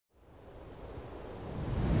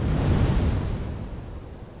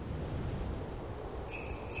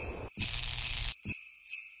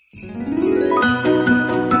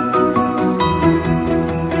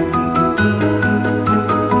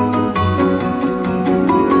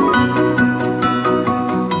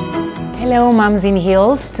Hello Mums in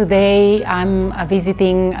Heels. Today I'm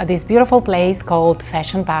visiting this beautiful place called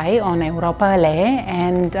Fashion Pie on Europa LA,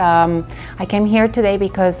 and I came here today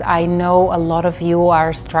because I know a lot of you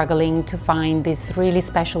are struggling to find these really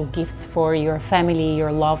special gifts for your family,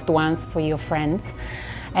 your loved ones, for your friends.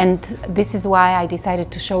 And this is why I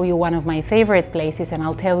decided to show you one of my favorite places, and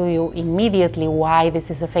I'll tell you immediately why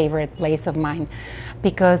this is a favorite place of mine.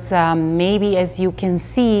 Because maybe as you can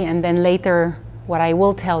see, and then later what I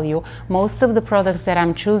will tell you, most of the products that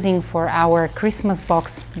I'm choosing for our Christmas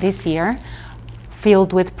box this year,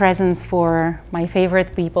 filled with presents for my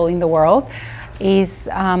favorite people in the world, is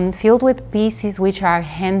filled with pieces which are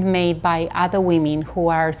handmade by other women who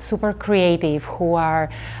are super creative, who are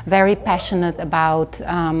very passionate about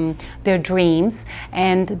their dreams,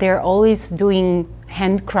 and they're always doing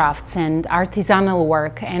handcrafts and artisanal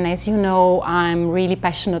work. And as you know, I'm really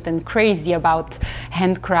passionate and crazy about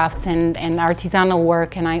handcrafts and artisanal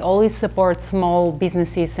work, and I always support small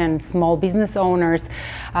businesses and small business owners,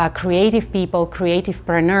 creative people,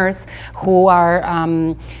 creativepreneurs who are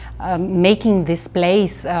making this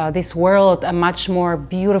place, this world, a much more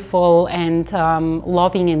beautiful and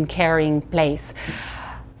loving and caring place.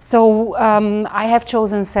 So I have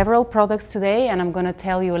chosen several products today, and I'm going to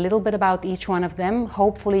tell you a little bit about each one of them,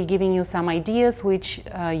 hopefully giving you some ideas which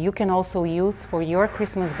you can also use for your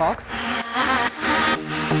Christmas box.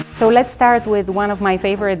 So let's start with one of my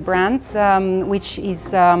favorite brands, which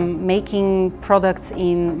is making products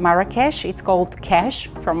in Marrakesh. It's called Cash,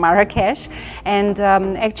 from Marrakesh. And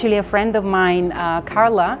actually a friend of mine,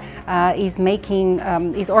 Carla,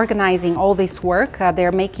 is organizing all this work.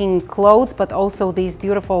 They're making clothes, but also these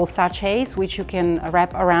beautiful sachets, which you can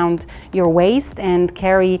wrap around your waist and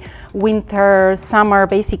carry winter, summer,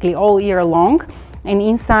 basically all year long. And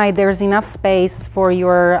inside there's enough space for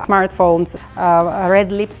your smartphone, a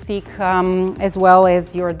red lipstick, as well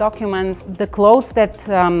as your documents. The clothes that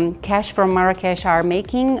Cash from Marrakesh are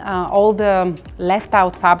making, all the left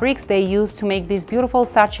out fabrics they use to make these beautiful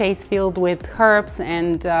sachets filled with herbs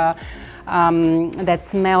and that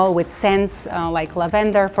smell with scents like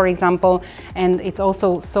lavender, for example. And it's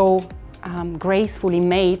also so gracefully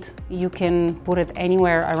made, you can put it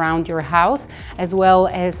anywhere around your house, as well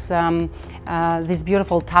as this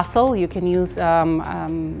beautiful tassel you can use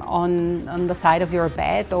on the side of your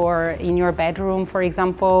bed or in your bedroom, for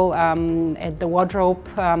example, at the wardrobe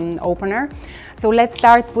opener. So let's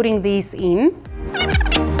start putting these in.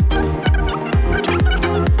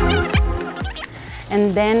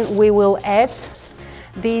 And then we will add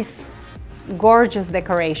these gorgeous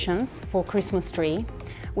decorations for Christmas tree,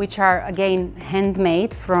 which are again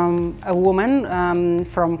handmade from a woman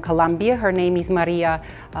from Colombia. Her name is Maria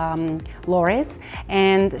Lores,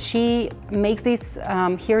 and she makes this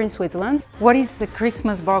here in Switzerland. What is a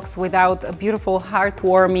Christmas box without a beautiful,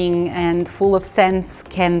 heartwarming and full of scents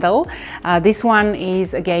candle? This one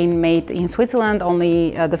is again made in Switzerland,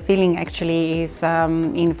 only the filling actually is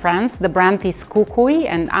in France. The brand is Cucuy,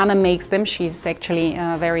 and Anna makes them. She's actually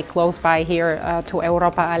very close by here to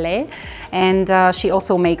Europa LA, and she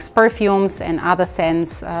also makes perfumes and other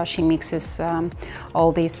scents. She mixes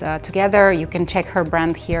all these together. You can check her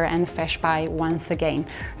brand here and Fashion Pie once again.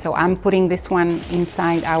 So I'm putting this one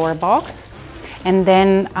inside our box, and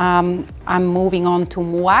then I'm moving on to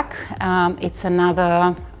Muac. It's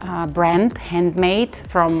another brand, handmade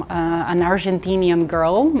from an Argentinian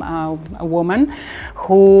girl, a woman,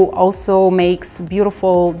 who also makes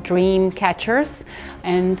beautiful dream catchers.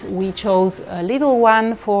 And we chose a little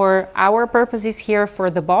one for our purposes here for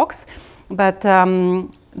the box. But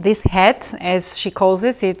this hat, as she calls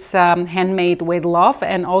it, it's handmade with love,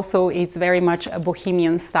 and also it's very much a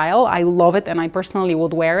bohemian style. I love it, and I personally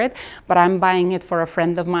would wear it, but I'm buying it for a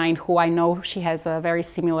friend of mine who I know she has a very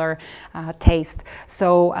similar taste.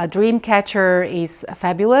 So a dream catcher is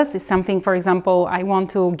fabulous. It's something, for example, I want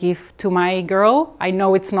to give to my girl. I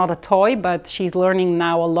know it's not a toy, but she's learning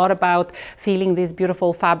now a lot about feeling these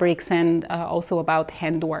beautiful fabrics and also about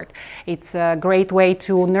handwork. It's a great way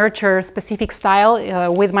to nurture specific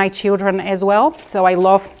style with my children as well. So I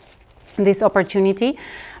love this opportunity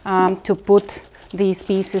to put these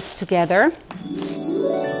pieces together.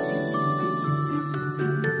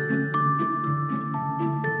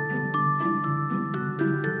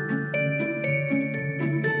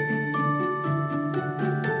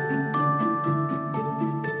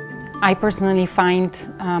 I personally find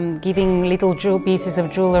giving little pieces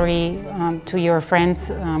of jewelry to your friends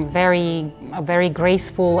a very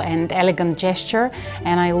graceful and elegant gesture,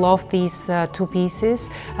 and I love these two pieces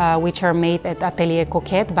which are made at Atelier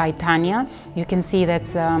Coquette by Tanya. You can see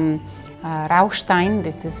that's Rauchstein,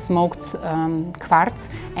 this is smoked quartz,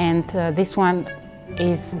 and this one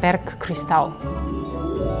is Bergkristall.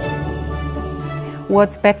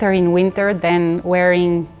 What's better in winter than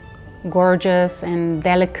wearing gorgeous and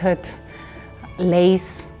delicate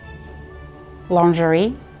lace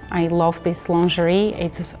lingerie? I love this lingerie.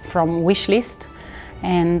 It's from Wishlist,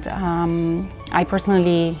 and I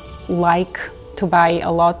personally like to buy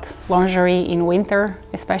a lot lingerie in winter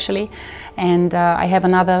especially. And I have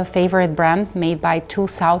another favorite brand made by two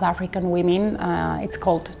South African women. It's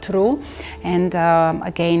called True, and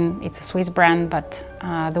again, it's a Swiss brand, but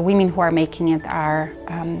the women who are making it are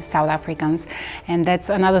South Africans. And that's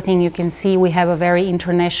another thing you can see. We have a very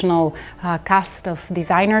international cast of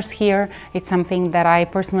designers here. It's something that I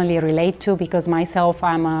personally relate to because myself,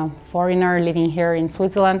 I'm a foreigner living here in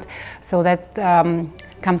Switzerland. So that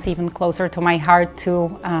comes even closer to my heart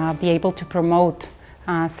to be able to promote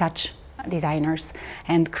such designers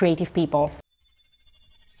and creative people.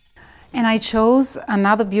 And I chose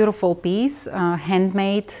another beautiful piece,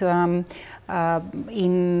 handmade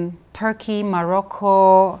in Turkey,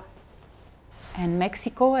 Morocco, and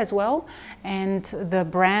Mexico as well. And the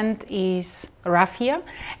brand is Raffia.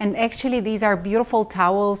 And actually these are beautiful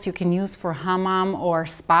towels you can use for hammam or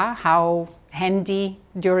spa. How handy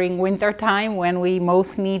during winter time when we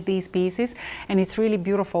most need these pieces. And it's really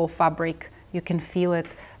beautiful fabric. You can feel it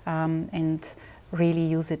and really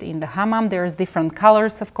use it in the hammam. There's different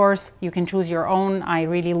colors, of course. You can choose your own. I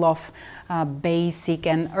really love basic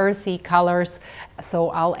and earthy colors, so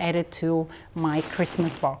I'll add it to my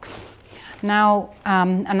Christmas box. Now,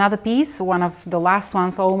 another piece, one of the last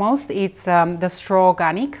ones almost, it's the straw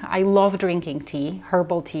organic. I love drinking tea,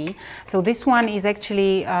 herbal tea. So this one is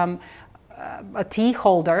actually a tea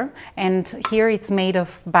holder, and here it's made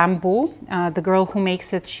of bamboo. The girl who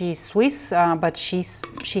makes it, she's Swiss, but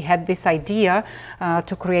she had this idea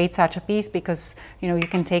to create such a piece because, you know, you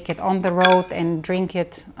can take it on the road and drink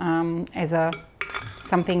it as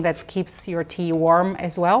something that keeps your tea warm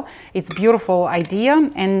as well. It's a beautiful idea.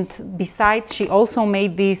 And besides, she also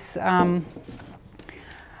made these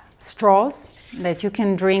straws that you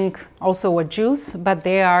can drink also a juice, but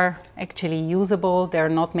they are actually usable. They're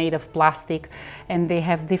not made of plastic, and they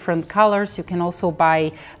have different colors. You can also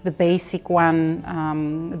buy the basic one,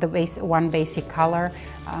 one basic color,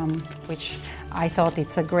 which I thought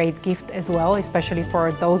it's a great gift as well, especially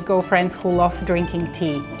for those girlfriends who love drinking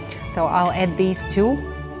tea. So I'll add these two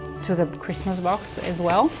to the Christmas box as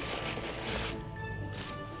well.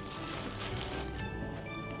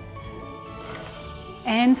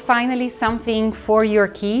 And finally, something for your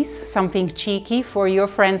keys, something cheeky for your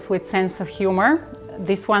friends with sense of humor.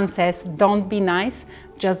 This one says, "Don't be nice,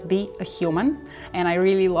 just be a human." And I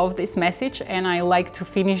really love this message, and I like to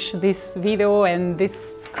finish this video and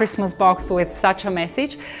this Christmas box with such a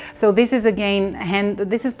message. So this is again,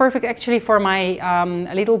 this is perfect actually for my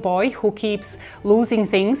little boy who keeps losing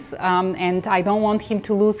things, and I don't want him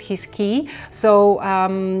to lose his key. So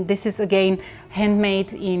this is again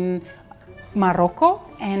handmade in Morocco,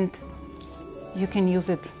 and you can use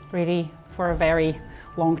it really for a very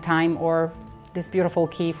long time, or this beautiful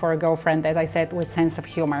key for a girlfriend, as I said, with sense of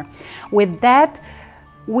humor. With that,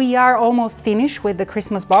 we are almost finished with the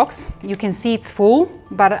Christmas box. You can see it's full,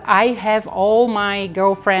 but I have all my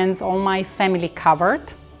girlfriends, all my family covered.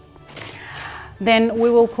 Then we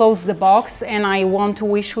will close the box, and I want to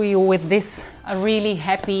wish you with this a really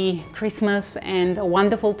happy Christmas and a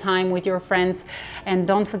wonderful time with your friends. And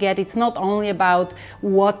don't forget, it's not only about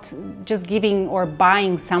just giving or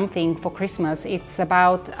buying something for Christmas. It's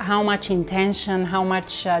about how much intention, how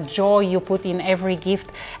much joy you put in every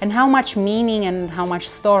gift, and how much meaning and how much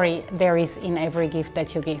story there is in every gift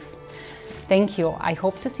that you give. Thank you. I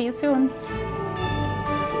hope to see you soon.